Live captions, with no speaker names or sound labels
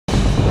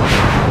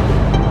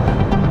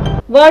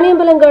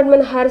Vaniyambalam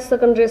government higher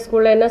secondary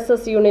school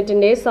NSS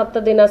യൂണിറ്റിന്റെ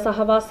സപ്തദിന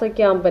സഹവാസ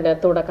ക്യാമ്പിന്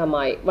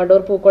തുടക്കമായി.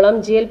 വണ്ടൂർ പൂക്കുളം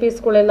GLP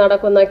സ്കൂളിൽ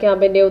നടക്കുന്ന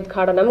ക്യാമ്പിന്റെ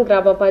ഉദ്ഘാടനം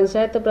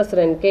ഗ്രാമപഞ്ചായത്ത്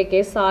പ്രസിഡന്റ്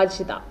KK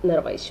സാജിദ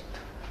നിർവഹിച്ചു.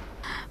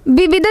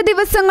 വിവിധ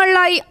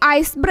ദിവസങ്ങളിലായി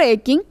ഐസ്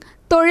ബ്രേക്കിംഗ്,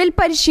 തൊഴിൽ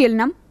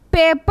പരിശീലനം,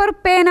 പേപ്പർ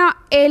പേന,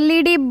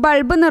 LED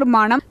ബൾബ്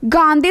നിർമ്മാണം,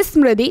 ഗാന്ധി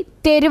സ്മൃതി,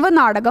 തെരുവ്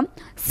നാടകം,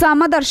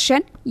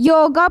 സമദർശൻ,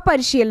 യോഗ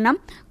പരിശീലനം,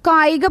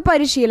 കായിക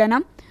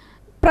പരിശീലനം,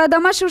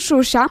 പ്രഥമ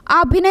ശുശ്രൂഷ,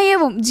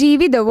 അഭിനയവും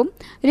ജീവിതവും,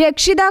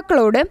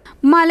 രക്ഷിതാക്കളോട്,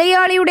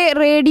 മലയാളിയുടെ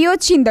റേഡിയോ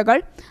ചിന്തകൾ,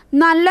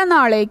 നല്ല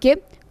നാളേക്ക്,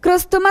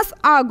 ക്രിസ്തുമസ്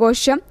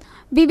ആഘോഷം,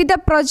 വിവിധ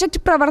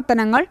പ്രൊജക്ട്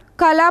പ്രവർത്തനങ്ങൾ,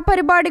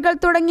 കലാപരിപാടികൾ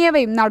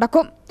തുടങ്ങിയവയും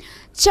നടക്കും.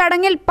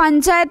 ചടങ്ങിൽ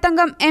പഞ്ചായത്ത്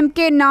അംഗം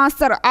MK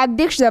നാസർ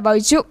അധ്യക്ഷത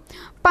വഹിച്ചു.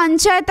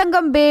 പഞ്ചായത്ത്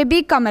അംഗം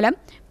baby Kamalam,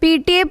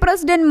 PTA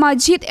president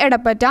Majeed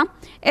Edappatta,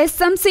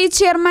 SMC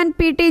chairman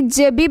PT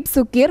Jabeeb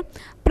Sukkeer,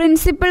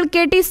 principal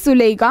KT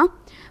Sulaikha,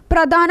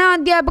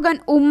 പ്രധാനാധ്യാപകൻ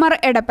Ummer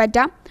Edappatta,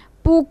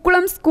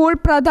 Pookkulam school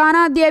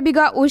പ്രധാനാധ്യാപിക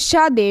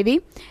Ushadevi,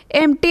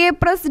 MTA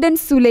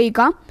president Sulaikha,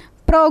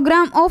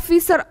 programme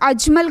officer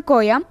Ajmal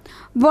Koya,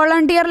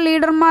 volunteer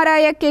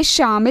ലീഡർമാരായ K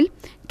Shamil,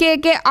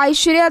 KK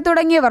Aishwarya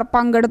തുടങ്ങിയവർ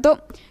പങ്കെടുത്തു.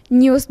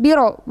 News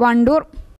bureau, Wandoor.